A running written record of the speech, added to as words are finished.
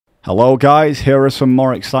Hello guys, here are some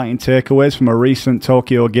more exciting takeaways from a recent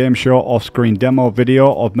Tokyo Game Show off-screen demo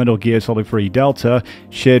video of Metal Gear Solid 3 Delta,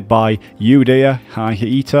 shared by Yudeya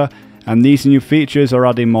Haihita, and these new features are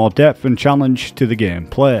adding more depth and challenge to the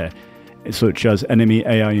gameplay, such as enemy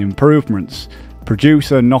AI improvements.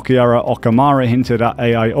 Producer Nokiara Okamura hinted at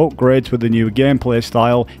AI upgrades with the new gameplay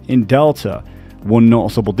style in Delta. One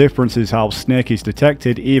noticeable difference is how Snake is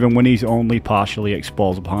detected even when he's only partially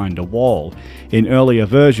exposed behind a wall. In earlier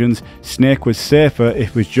versions, Snake was safer if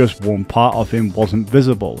it was just one part of him wasn't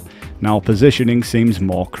visible. Now positioning seems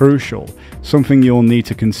more crucial, something you'll need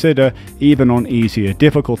to consider even on easier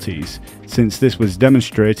difficulties, since this was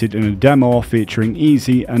demonstrated in a demo featuring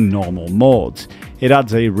easy and normal modes. It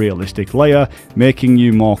adds a realistic layer, making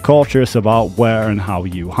you more cautious about where and how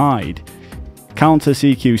you hide. Counter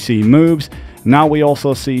CQC moves. Now we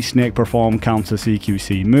also see Snake perform counter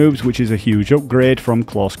CQC moves, which is a huge upgrade from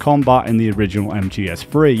close combat. In the original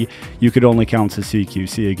MGS3, you could only counter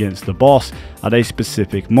CQC against the boss at a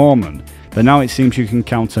specific moment, but now it seems you can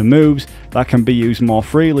counter moves that can be used more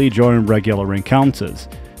freely during regular encounters.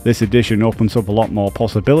 This addition opens up a lot more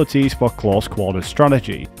possibilities for close quarter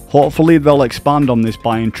strategy. Hopefully they'll expand on this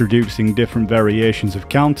by introducing different variations of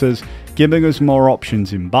counters, giving us more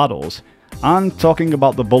options in battles. And talking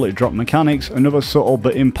about the bullet drop mechanics, another subtle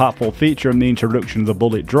but impactful feature in the introduction of the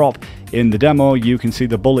bullet drop. In the demo, you can see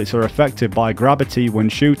the bullets are affected by gravity when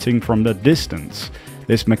shooting from the distance.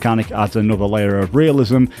 This mechanic adds another layer of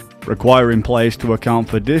realism, requiring players to account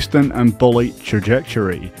for distance and bullet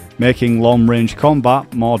trajectory, making long-range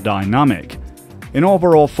combat more dynamic. In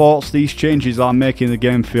overall thoughts, these changes are making the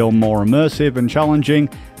game feel more immersive and challenging,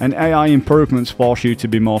 and AI improvements force you to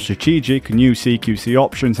be more strategic. New CQC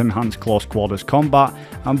options enhance close quarters combat,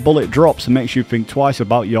 and bullet drops makes you think twice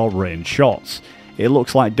about your range shots. It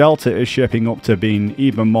looks like Delta is shaping up to being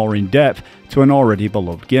even more in depth to an already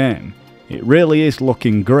beloved game. It really is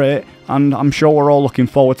looking great, and I'm sure we're all looking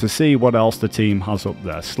forward to see what else the team has up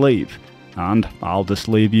their sleeve. And I'll just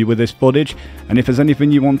leave you with this footage, and if there's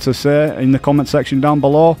anything you want to say in the comment section down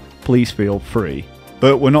below, please feel free.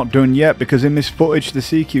 But we're not done yet, because in this footage the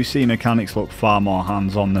CQC mechanics look far more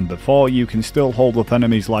hands-on than before. You can still hold up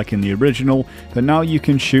enemies like in the original, but now you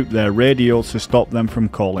can shoot their radios to stop them from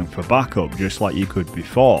calling for backup, just like you could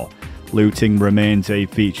before. Looting remains a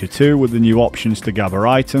feature too, with the new options to gather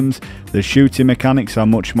items. The shooting mechanics are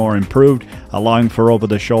much more improved, allowing for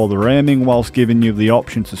over-the-shoulder aiming whilst giving you the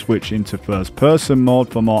option to switch into first-person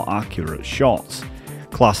mode for more accurate shots.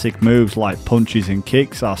 Classic moves like punches and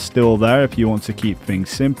kicks are still there if you want to keep things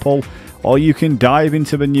simple, or you can dive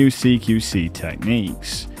into the new CQC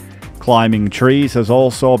techniques. Climbing trees has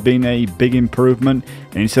also been a big improvement.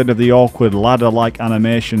 Instead of the awkward ladder-like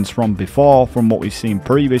animations from before, from what we've seen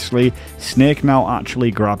previously, Snake now actually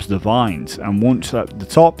grabs the vines, and once at the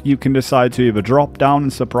top you can decide to either drop down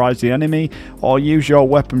and surprise the enemy, or use your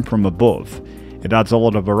weapon from above. It adds a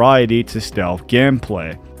lot of variety to stealth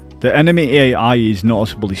gameplay. The enemy AI is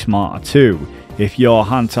noticeably smarter too. If your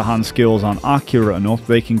hand-to-hand skills aren't accurate enough,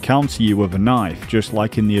 they can counter you with a knife, just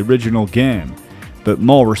like in the original game, but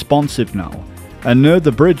more responsive now. And near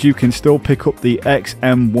the bridge you can still pick up the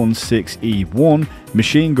XM16E1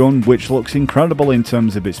 machine gun, which looks incredible in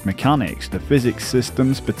terms of its mechanics. The physics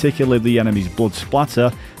systems, particularly the enemy's blood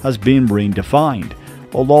splatter, has been redefined.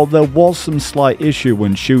 Although there was some slight issue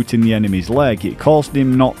when shooting the enemy's leg, it caused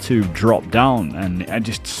him not to drop down, and it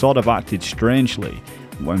just sort of acted strangely.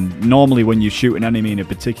 Normally when you shoot an enemy in a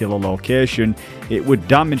particular location, it would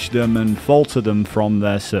damage them and falter them from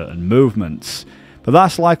their certain movements. But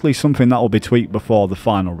that's likely something that will be tweaked before the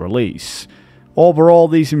final release. Overall,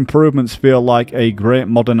 these improvements feel like a great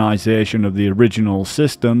modernization of the original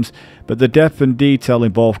systems, but the depth and detail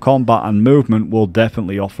in both combat and movement will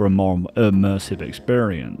definitely offer a more immersive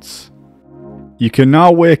experience. You can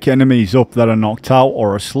now wake enemies up that are knocked out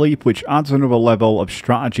or asleep, which adds another level of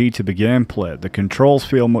strategy to the gameplay. The controls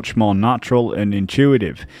feel much more natural and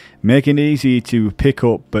intuitive, making it easy to pick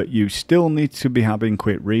up, but you still need to be having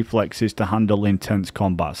quick reflexes to handle intense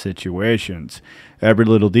combat situations. Every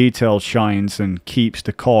little detail shines and keeps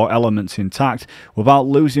the core elements intact without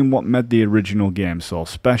losing what made the original game so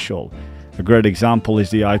special. A great example is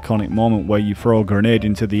the iconic moment where you throw a grenade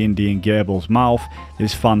into the Indian Gavial's mouth.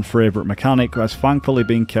 This fan favourite mechanic has thankfully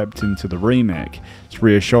been kept into the remake. It's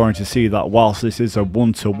reassuring to see that whilst this is a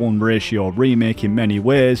 1-to-1 ratio remake in many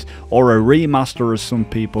ways, or a remaster as some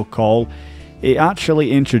people call, it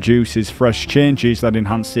actually introduces fresh changes that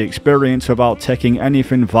enhance the experience without taking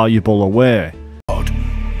anything valuable away.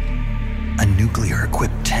 A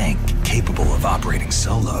nuclear-equipped tank capable of operating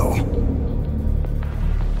solo.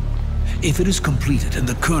 If it is completed and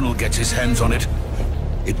the Colonel gets his hands on it,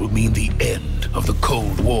 it will mean the end of the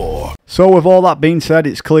Cold War. So with all that being said,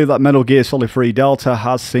 it's clear that Metal Gear Solid 3 Delta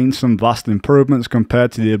has seen some vast improvements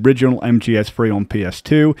compared to the original MGS3 on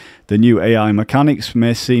PS2. The new AI mechanics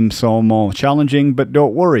may seem so more challenging, but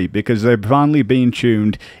don't worry, because they're finally being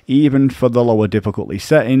tuned even for the lower difficulty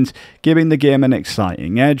settings, giving the game an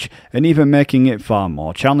exciting edge, and even making it far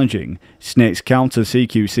more challenging. Snake's counter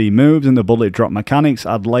CQC moves and the bullet drop mechanics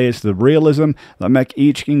add layers to the realism that make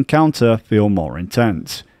each encounter feel more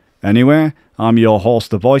intense. Anyway, I'm your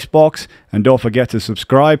host, the Voice Box, and don't forget to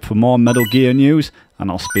subscribe for more Metal Gear news,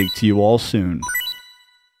 and I'll speak to you all soon.